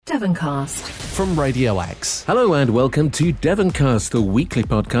Devoncast. From Radio X. Hello and welcome to Devoncast, the weekly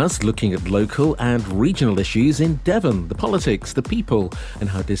podcast looking at local and regional issues in Devon, the politics, the people, and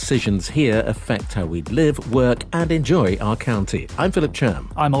how decisions here affect how we live, work and enjoy our county. I'm Philip Cham.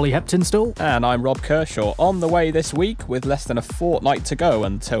 I'm Ollie Heptonstall. And I'm Rob Kershaw. On the way this week, with less than a fortnight to go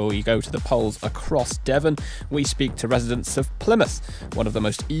until we go to the polls across Devon, we speak to residents of Plymouth, one of the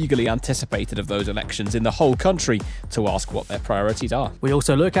most eagerly anticipated of those elections in the whole country, to ask what their priorities are. We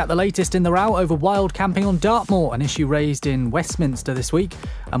also look at the latest in the row over wild camping on Dartmoor, an issue raised in Westminster this week,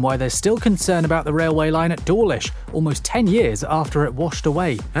 and why there's still concern about the railway line at Dawlish, almost 10 years after it washed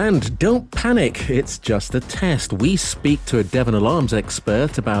away. And don't panic, it's just a test. We speak to a Devon Alarms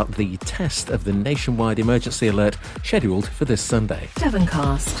expert about the test of the nationwide emergency alert scheduled for this Sunday.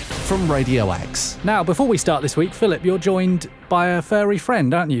 Devoncast. From Radio X. Now, before we start this week, Philip, you're joined by a furry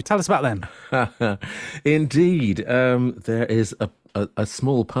friend, aren't you? Tell us about them. Indeed. There is a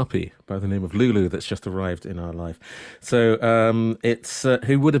small puppy by the name of Lulu that's just arrived in our life. So it's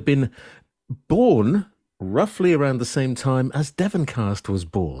who would have been born roughly around the same time as Devoncast was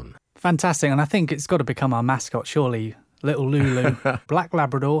born. Fantastic. And I think it's got to become our mascot, surely. Little Lulu, black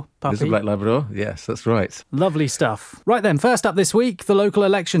Labrador puppy. It's a black Labrador, yes, that's right. Lovely stuff. Right then, first up this week, the local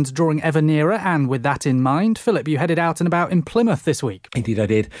elections drawing ever nearer, and with that in mind, Philip, you headed out and about in Plymouth this week. Indeed I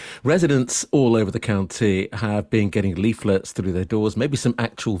did. Residents all over the county have been getting leaflets through their doors, maybe some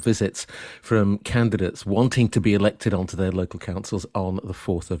actual visits from candidates wanting to be elected onto their local councils on the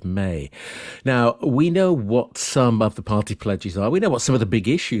 4th of May. Now, we know what some of the party pledges are. We know what some of the big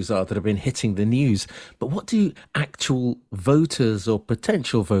issues are that have been hitting the news. But what do actual voters or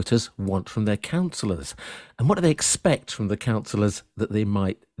potential voters want from their councillors? And what do they expect from the councillors that they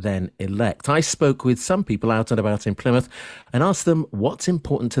might then elect? I spoke with some people out and about in Plymouth and asked them what's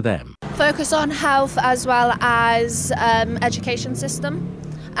important to them. Focus on health as well as education system.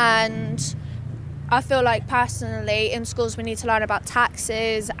 And I feel like personally in schools we need to learn about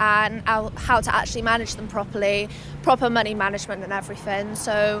taxes and how to actually manage them properly, proper money management and everything.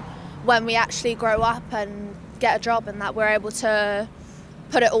 So when we actually grow up and get a job and that we're able to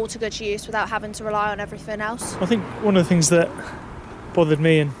put it all to good use without having to rely on everything else. I think one of the things that bothered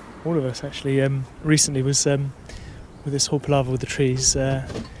me and all of us actually recently was with this whole palaver with the trees,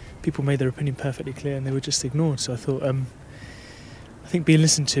 people made their opinion perfectly clear and they were just ignored. So I thought I think being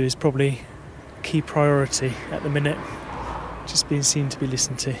listened to is probably a key priority at the minute, just being seen to be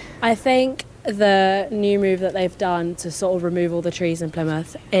listened to. I think the new move that they've done to sort of remove all the trees in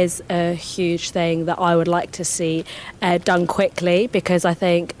Plymouth is a huge thing that I would like to see done quickly, because I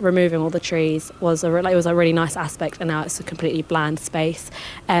think removing all the trees was a really nice aspect, and now it's a completely bland space.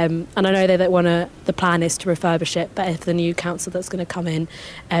 And I know they don't want to. The plan is to refurbish it, but if the new council that's going to come in,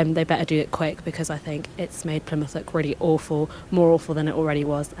 they better do it quick, because I think it's made Plymouth look really awful, more awful than it already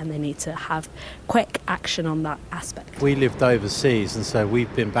was, and they need to have quick action on that aspect. We lived overseas, and so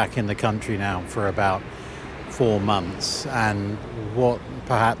we've been back in the country now for about 4 months, and what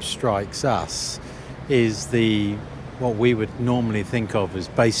perhaps strikes us is what we would normally think of as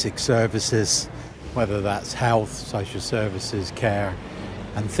basic services, whether that's health, social services, care,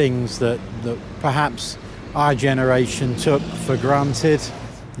 and things that perhaps our generation took for granted.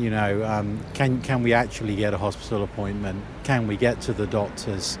 You know, can we actually get a hospital appointment? Can we get to the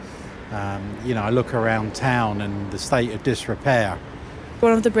doctors? I look around town and the state of disrepair.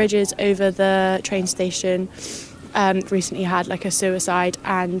 One of the bridges over the train station recently had like a suicide,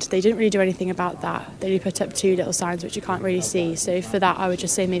 and they didn't really do anything about that. They only put up 2 little signs which you can't really see. So for that, I would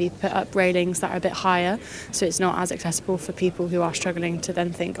just say maybe put up railings that are a bit higher, so it's not as accessible for people who are struggling to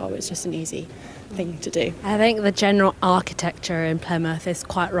then think, oh, it's just an easy thing to do. I think the general architecture in Plymouth is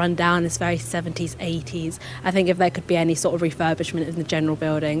quite run down. It's very 70s, 80s. I think if there could be any sort of refurbishment in the general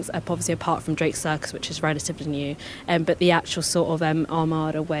buildings, obviously apart from Drake Circus, which is relatively new, but the actual sort of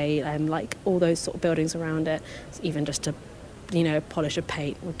Armada Way, like all those sort of buildings around it, even just a polish of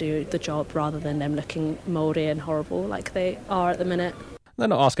paint will do the job, rather than them looking mouldy and horrible like they are at the minute. They're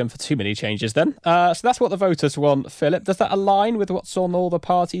not asking for too many changes then. So that's what the voters want, Philip. Does that align with what's on all the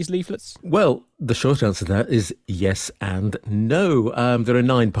parties' leaflets? Well, the short answer to that is yes and no. There are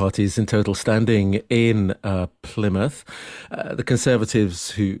 9 parties in total standing in Plymouth. The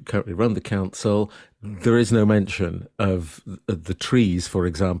Conservatives, who currently run the council, there is no mention of the trees, for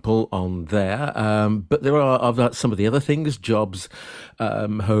example, on there. But there are some of the other things: jobs,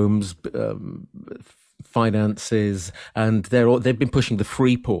 homes, finances, and they've been pushing the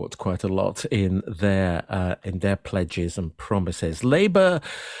Freeport quite a lot in their pledges and promises. Labour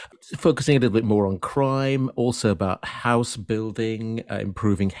focusing a little bit more on crime, also about house building,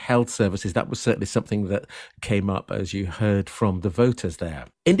 improving health services. That was certainly something that came up, as you heard from the voters there.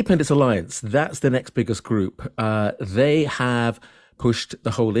 Independence Alliance, that's the next biggest group. They have pushed the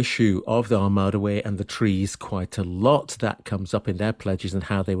whole issue of the Armada Way and the trees quite a lot. That comes up in their pledges and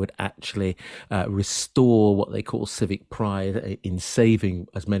how they would actually restore what they call civic pride in saving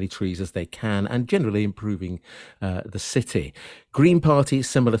as many trees as they can and generally improving the city. Green Party,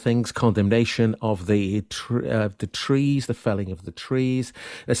 similar things, condemnation of the trees, the felling of the trees.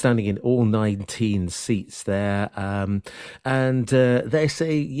 They're standing in all 19 seats there. And they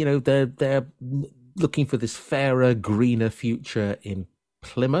say, they're looking for this fairer, greener future in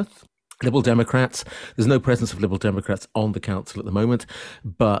Plymouth. Liberal Democrats, there's no presence of Liberal Democrats on the council at the moment,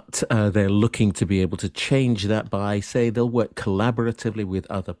 but they're looking to be able to change that by, say, they'll work collaboratively with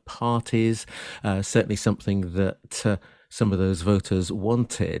other parties, certainly something that some of those voters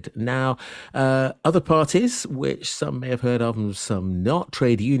wanted. Now, other parties, which some may have heard of and some not,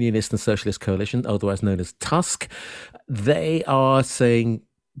 Trade Unionist and Socialist Coalition, otherwise known as TUSC, they are saying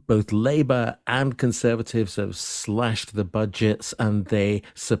both Labour and Conservatives have slashed the budgets and they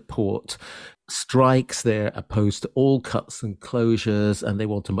support strikes. They're opposed to all cuts and closures, and they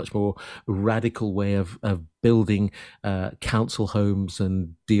want a much more radical way of building council homes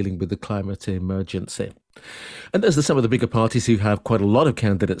and dealing with the climate emergency. And those are some of the bigger parties who have quite a lot of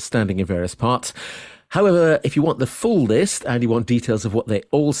candidates standing in various parts. However, if you want the full list and you want details of what they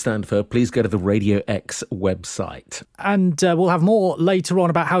all stand for, please go to the Radio X website. And we'll have more later on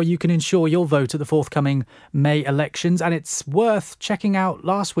about how you can ensure your vote at the forthcoming May elections. And it's worth checking out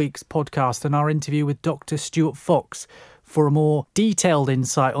last week's podcast and our interview with Dr. Stuart Fox for a more detailed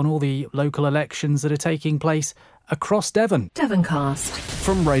insight on all the local elections that are taking place across Devon. Devoncast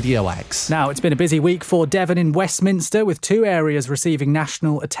from Radio X. Now, it's been a busy week for Devon in Westminster, with two areas receiving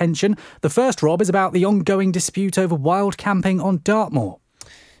national attention. The first, Rob, is about the ongoing dispute over wild camping on Dartmoor.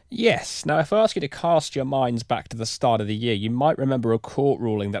 Yes. Now, if I ask you to cast your minds back to the start of the year, you might remember a court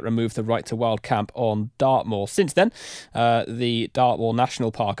ruling that removed the right to wild camp on Dartmoor. Since then, the Dartmoor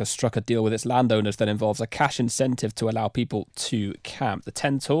National Park has struck a deal with its landowners that involves a cash incentive to allow people to camp. The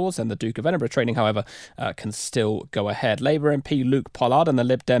 10 tours and the Duke of Edinburgh training, however, can still go ahead. Labour MP Luke Pollard and the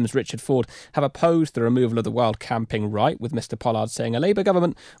Lib Dems Richard Foord have opposed the removal of the wild camping right, with Mr Pollard saying a Labour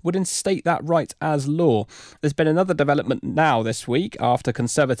government would instate that right as law. There's been another development now this week after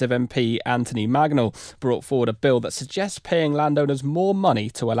Conservative MP Anthony Mangnall brought forward a bill that suggests paying landowners more money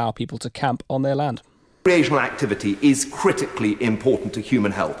to allow people to camp on their land. Recreational activity is critically important to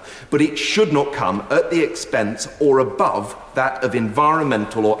human health, but it should not come at the expense or above that of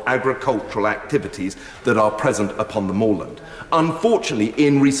environmental or agricultural activities that are present upon the moorland. Unfortunately,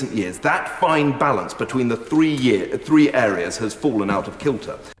 in recent years, that fine balance between the three areas has fallen out of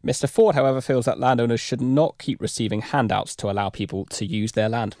kilter. Mr Foord, however, feels that landowners should not keep receiving handouts to allow people to use their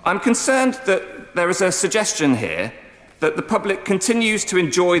land. I'm concerned that there is a suggestion here that the public continues to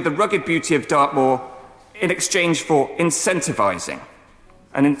enjoy the rugged beauty of Dartmoor in exchange for incentivising,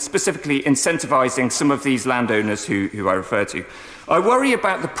 and specifically incentivising some of these landowners who I refer to. I worry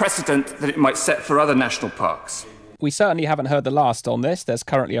about the precedent that it might set for other national parks. We certainly haven't heard the last on this. There's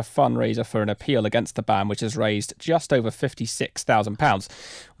currently a fundraiser for an appeal against the ban, which has raised just over £56,000.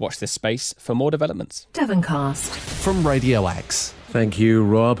 Watch this space for more developments. Devoncast from Radio X. Thank you,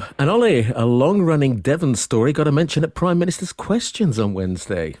 Rob. And Ollie, a long-running Devon story got a mention at Prime Minister's Questions on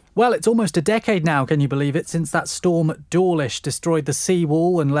Wednesday. Well, it's almost a decade now, can you believe it, since that storm at Dawlish destroyed the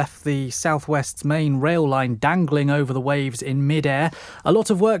seawall and left the South West's main rail line dangling over the waves in mid-air. A lot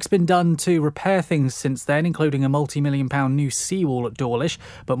of work's been done to repair things since then, including a multi-million-pound new seawall at Dawlish,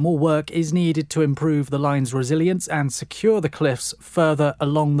 but more work is needed to improve the line's resilience and secure the cliffs further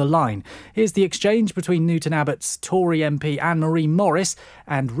along the line. Here's the exchange between Newton Abbott's Tory MP Anne-Marie Morris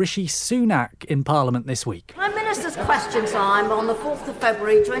and Rishi Sunak in Parliament this week. Prime Minister's question time on the 4th of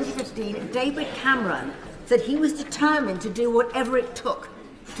February 2015, David Cameron said he was determined to do whatever it took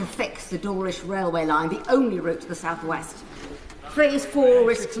to fix the Dawlish railway line, the only route to the southwest. Phase 4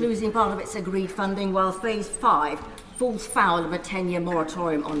 risks losing part of its agreed funding, while Phase 5 falls foul of a 10-year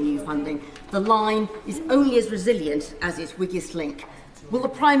moratorium on new funding. The line is only as resilient as its weakest link. Will the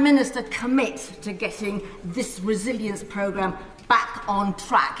Prime Minister commit to getting this resilience programme back on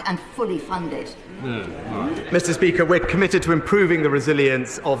track and fully funded. Mr. Speaker, we're committed to improving the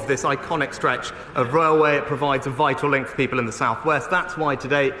resilience of this iconic stretch of railway. It provides a vital link for people in the South West. That's why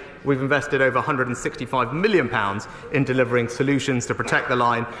today we've invested over £165 million in delivering solutions to protect the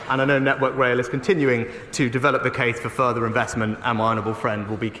line, and I know Network Rail is continuing to develop the case for further investment, and my honourable friend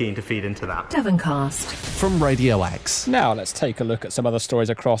will be keen to feed into that. Devoncast from Radio X. Now let's take a look at some other stories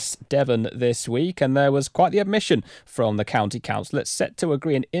across Devon this week, and there was quite the admission from the County Council. It's set to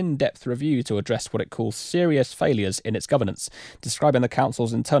agree an in-depth review to address what it calls serious failures in its governance. Describing the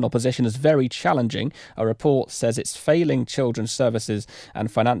council's internal position as very challenging, a report says its failing children's services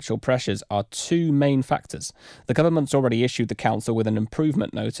and financial pressures are two main factors. The government's already issued the council with an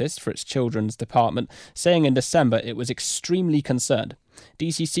improvement notice for its children's department, saying in December it was extremely concerned.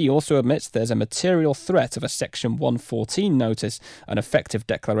 DCC also admits there's a material threat of a Section 114 notice, an effective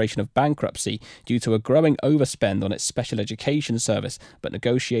declaration of bankruptcy, due to a growing overspend on its special education service, but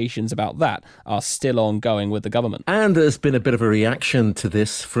negotiations about that are still ongoing with the government. And there's been a bit of a reaction to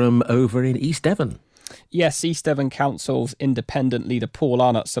this from over in East Devon. Yes, East Devon Council's independent leader Paul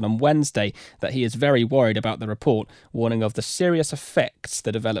Arnott said on Wednesday that he is very worried about the report, warning of the serious effects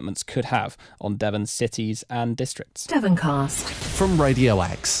the developments could have on Devon cities and districts. Devoncast from Radio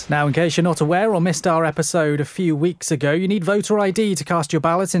X. Now, in case you're not aware or missed our episode a few weeks ago, you need voter ID to cast your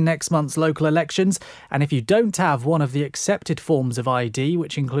ballot in next month's local elections. And if you don't have one of the accepted forms of ID,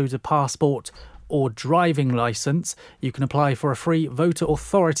 which includes a passport or driving licence, you can apply for a free voter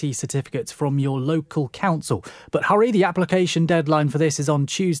authority certificate from your local council. But hurry, the application deadline for this is on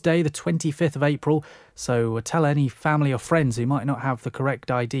Tuesday, the 25th of April, so tell any family or friends who might not have the correct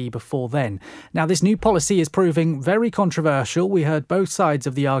ID before then. Now, this new policy is proving very controversial. We heard both sides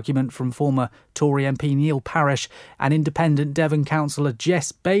of the argument from former Tory MP Neil Parish and independent Devon councillor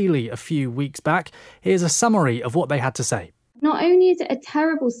Jess Bailey a few weeks back. Here's a summary of what they had to say. Not only is it a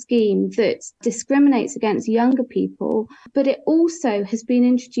terrible scheme that discriminates against younger people, but it also has been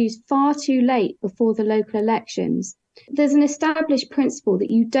introduced far too late before the local elections. There's an established principle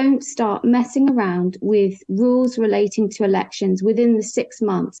that you don't start messing around with rules relating to elections within the 6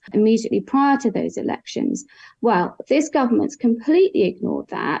 months immediately prior to those elections. Well, this government's completely ignored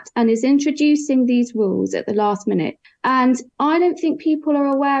that and is introducing these rules at the last minute. And I don't think people are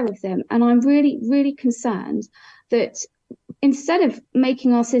aware of them. And I'm really, really concerned that instead of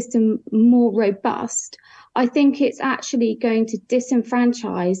making our system more robust, I think it's actually going to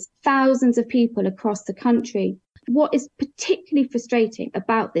disenfranchise thousands of people across the country. What is particularly frustrating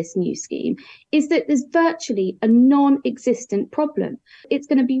about this new scheme is that there's virtually a non-existent problem. It's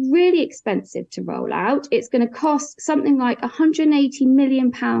going to be really expensive to roll out. It's going to cost something like £180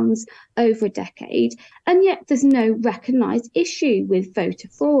 million over a decade, and yet there's no recognised issue with voter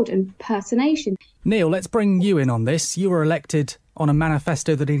fraud and impersonation. Neil, let's bring you in on this. You were elected on a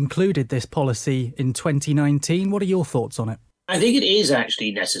manifesto that included this policy in 2019. What are your thoughts on it? I think it is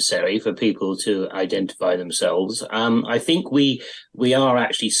actually necessary for people to identify themselves. I think we are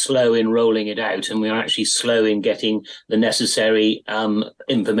actually slow in rolling it out, and we are actually slow in getting the necessary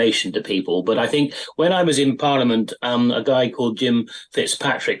information to people. But I think when I was in Parliament, a guy called Jim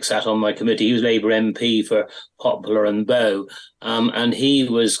Fitzpatrick sat on my committee. He was Labour MP for Poplar and Bow, and he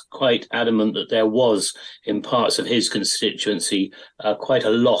was quite adamant that there was, in parts of his constituency, quite a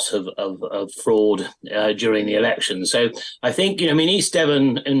lot of fraud during the election. So I think, East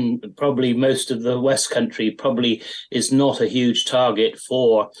Devon and probably most of the West Country probably is not a huge target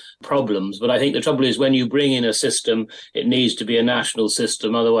for problems. But I think the trouble is when you bring in a system, it needs to be a national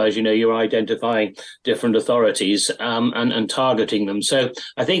system. Otherwise, you're identifying different authorities and targeting them. So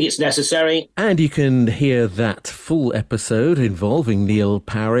I think it's necessary. And you can hear that full episode involving Neil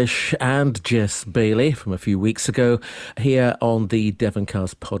Parish and Jess Bailey from a few weeks ago here on the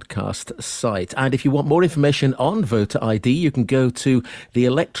Devoncast podcast site. And if you want more information on voter ID, you can go to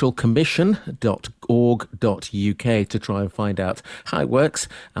theelectoralcommission.org.uk to try and find out how it works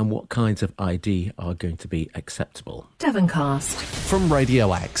and what kinds of ID are going to be acceptable. Devoncast from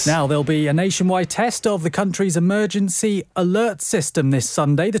Radio X. Now, there'll be a nationwide test of the country's emergency alert system this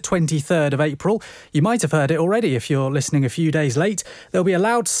Sunday, the 23rd of April. You might have heard it already if you're listening a few days late. There'll be a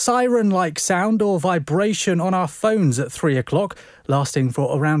loud siren-like sound or vibration on our phones at 3 o'clock, lasting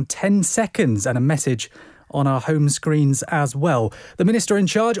for around 10 seconds, and a message on our home screens as well. The Minister in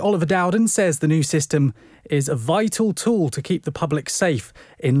charge, Oliver Dowden, says the new system is a vital tool to keep the public safe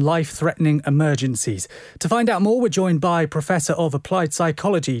in life-threatening emergencies. To find out more, we're joined by Professor of Applied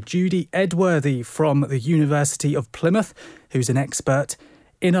Psychology, Judy Edworthy from the University of Plymouth, who's an expert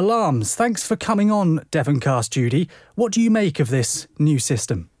in alarms. Thanks for coming on Devoncast, Judy. What do you make of this new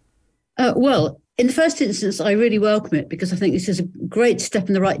system? Well, In the first instance, I really welcome it because I think this is a great step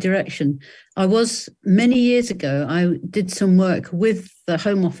in the right direction. Many years ago, I did some work with the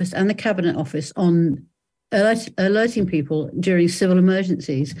Home Office and the Cabinet Office on alerting people during civil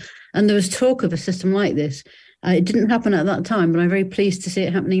emergencies. And there was talk of a system like this. It didn't happen at that time, but I'm very pleased to see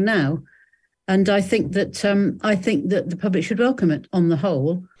it happening now. And I think that the public should welcome it on the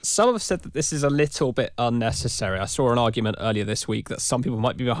whole. Some have said that this is a little bit unnecessary. I saw an argument earlier this week that some people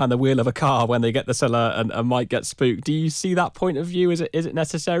might be behind the wheel of a car when they get this alert and might get spooked. Do you see that point of view? Is it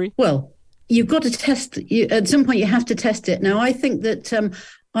necessary? Well, you've got to test. At some point, you have to test it. Now, I think that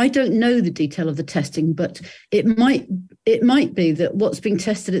I don't know the detail of the testing, but it might be that what's being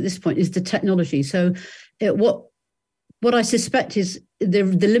tested at this point is the technology. So, what I suspect is the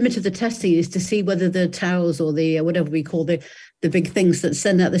limit of the testing is to see whether the towers or the whatever we call the big things that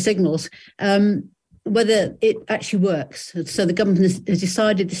send out the signals, whether it actually works. So the government has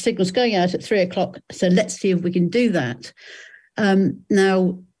decided the signal's going out at 3:00. So let's see if we can do that.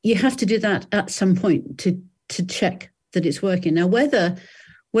 Now you have to do that at some point to check that it's working. Now whether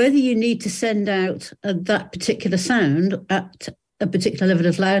you need to send out that particular sound at a particular level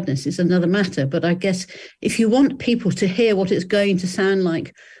of loudness is another matter. But I guess if you want people to hear what it's going to sound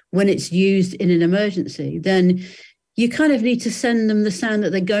like when it's used in an emergency, then you kind of need to send them the sound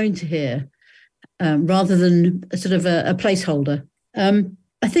that they're going to hear rather than a sort of a placeholder.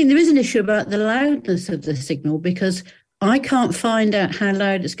 I think there is an issue about the loudness of the signal because I can't find out how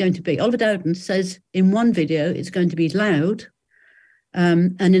loud it's going to be. Oliver Dowden says in one video it's going to be loud.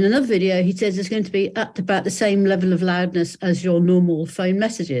 And in another video, he says it's going to be at about the same level of loudness as your normal phone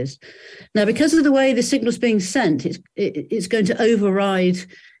messages. Now, because of the way the signal's being sent, it's going to override.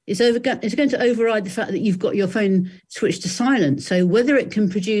 It's going to override the fact that you've got your phone switched to silent. So whether it can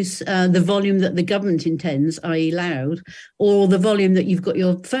produce the volume that the government intends, i.e. loud, or the volume that you've got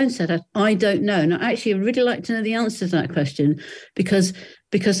your phone set at, I don't know. And actually, I'd really like to know the answer to that question because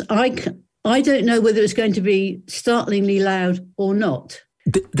I don't know whether it's going to be startlingly loud or not.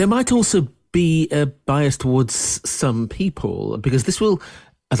 There might also be a bias towards some people because this will,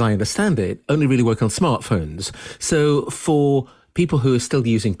 as I understand it, only really work on smartphones. So for people who are still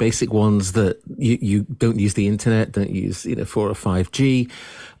using basic ones that you don't use the internet, don't use 4 or 5G,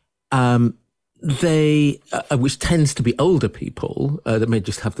 which tends to be older people that may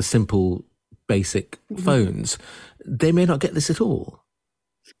just have the simple basic phones, they may not get this at all.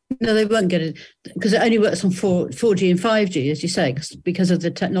 No, they won't get it because it only works on 4G and 5G, as you say, because of the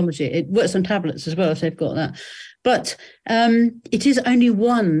technology. It works on tablets as well, if they've got that. But it is only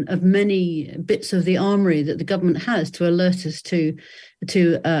one of many bits of the armoury that the government has to alert us to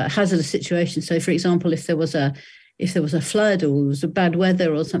hazardous situations. So, for example, if there was a flood or there was a bad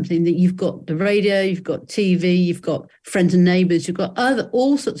weather or something, that you've got the radio, you've got TV, you've got friends and neighbours, you've got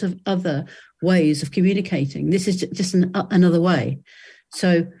all sorts of other ways of communicating. This is just another way.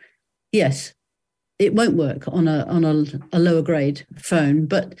 So, yes, it won't work on a lower grade phone,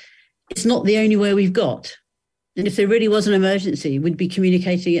 but it's not the only way we've got. And if there really was an emergency, we'd be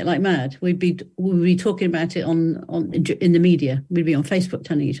communicating it like mad. We'd be talking about it in the media. We'd be on Facebook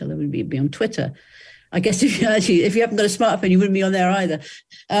telling each other. We'd be on Twitter. I guess if you haven't got a smartphone, you wouldn't be on there either.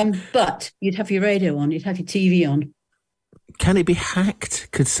 But you'd have your radio on. You'd have your TV on. Can it be hacked?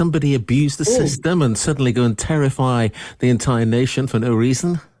 Could somebody abuse the system and suddenly go and terrify the entire nation for no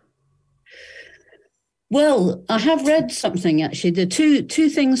reason? Well, I have read something, actually. There are two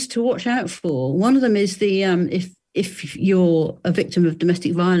things to watch out for. One of them is the if you're a victim of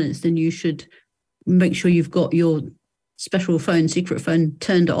domestic violence, then you should make sure you've got your special phone, secret phone,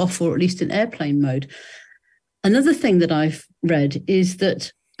 turned off or at least in airplane mode. Another thing that I've read is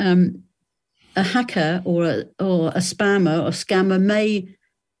that a hacker or a spammer or scammer may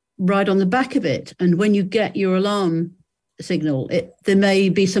ride on the back of it. And when you get your alarm signal, there may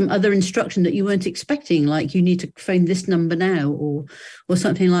be some other instruction that you weren't expecting, like you need to phone this number now or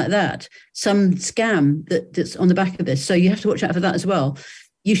something like that. Some scam that's on the back of this. So you have to watch out for that as well.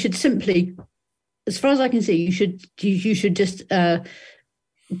 You should simply, as far as I can see, you should just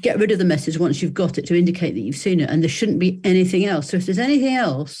get rid of the message once you've got it to indicate that you've seen it. And there shouldn't be anything else. So if there's anything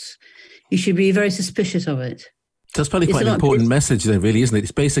else, you should be very suspicious of it. That's probably quite an important message there, really, isn't it?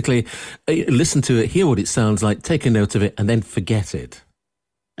 It's basically listen to it, hear what it sounds like, take a note of it, and then forget it.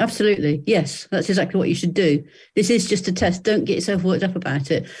 Absolutely. Yes, that's exactly what you should do. This is just a test. Don't get yourself worked up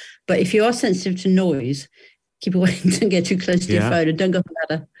about it. But if you are sensitive to noise, keep away, don't get too close to your phone and don't go up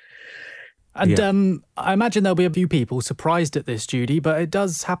a ladder. And I imagine there'll be a few people surprised at this, Judy, but it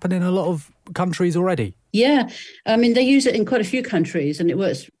does happen in a lot of countries already. Yeah, I mean, they use it in quite a few countries and it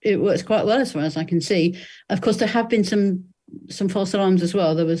works quite well as far as I can see. Of course, there have been some false alarms as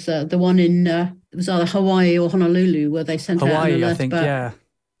well. There was the one in it was either Hawaii or Honolulu where they sent out an Hawaii, alert I think, about, yeah.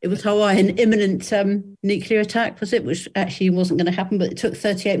 It was Hawaii, an imminent nuclear attack, was it? Which actually wasn't going to happen, but it took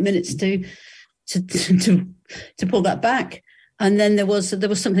 38 minutes to pull that back. And then there was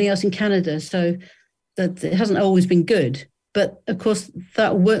something else in Canada, so that it hasn't always been good. But of course,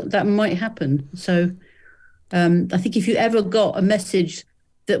 that might happen. So I think if you ever got a message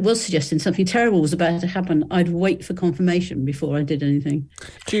that was suggesting something terrible was about to happen, I'd wait for confirmation before I did anything.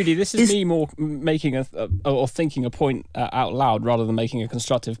 Judy, this is me more making or thinking a point out loud rather than making a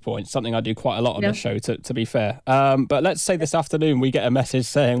constructive point, something I do quite a lot on the show, to be fair. But let's say this afternoon we get a message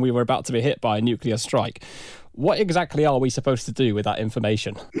saying we were about to be hit by a nuclear strike. What exactly are we supposed to do with that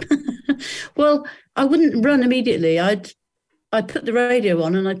information? Well, I wouldn't run immediately. I'd put the radio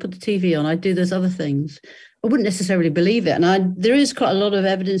on and I'd put the TV on. I'd do those other things. I wouldn't necessarily believe it. And there is quite a lot of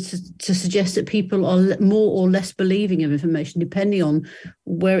evidence to suggest that people are more or less believing of information depending on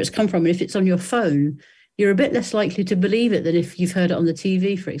where it's come from. And if it's on your phone, you're a bit less likely to believe it than if you've heard it on the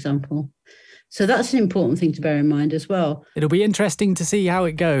TV, for example. So that's an important thing to bear in mind as well. It'll be interesting to see how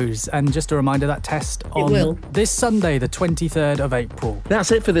it goes. And just a reminder, that test on this Sunday, the 23rd of April.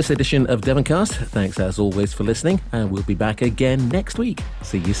 That's it for this edition of Devoncast. Thanks as always for listening, and we'll be back again next week.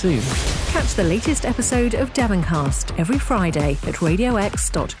 See you soon. Catch the latest episode of Devoncast every Friday at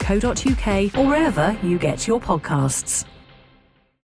radiox.co.uk or wherever you get your podcasts.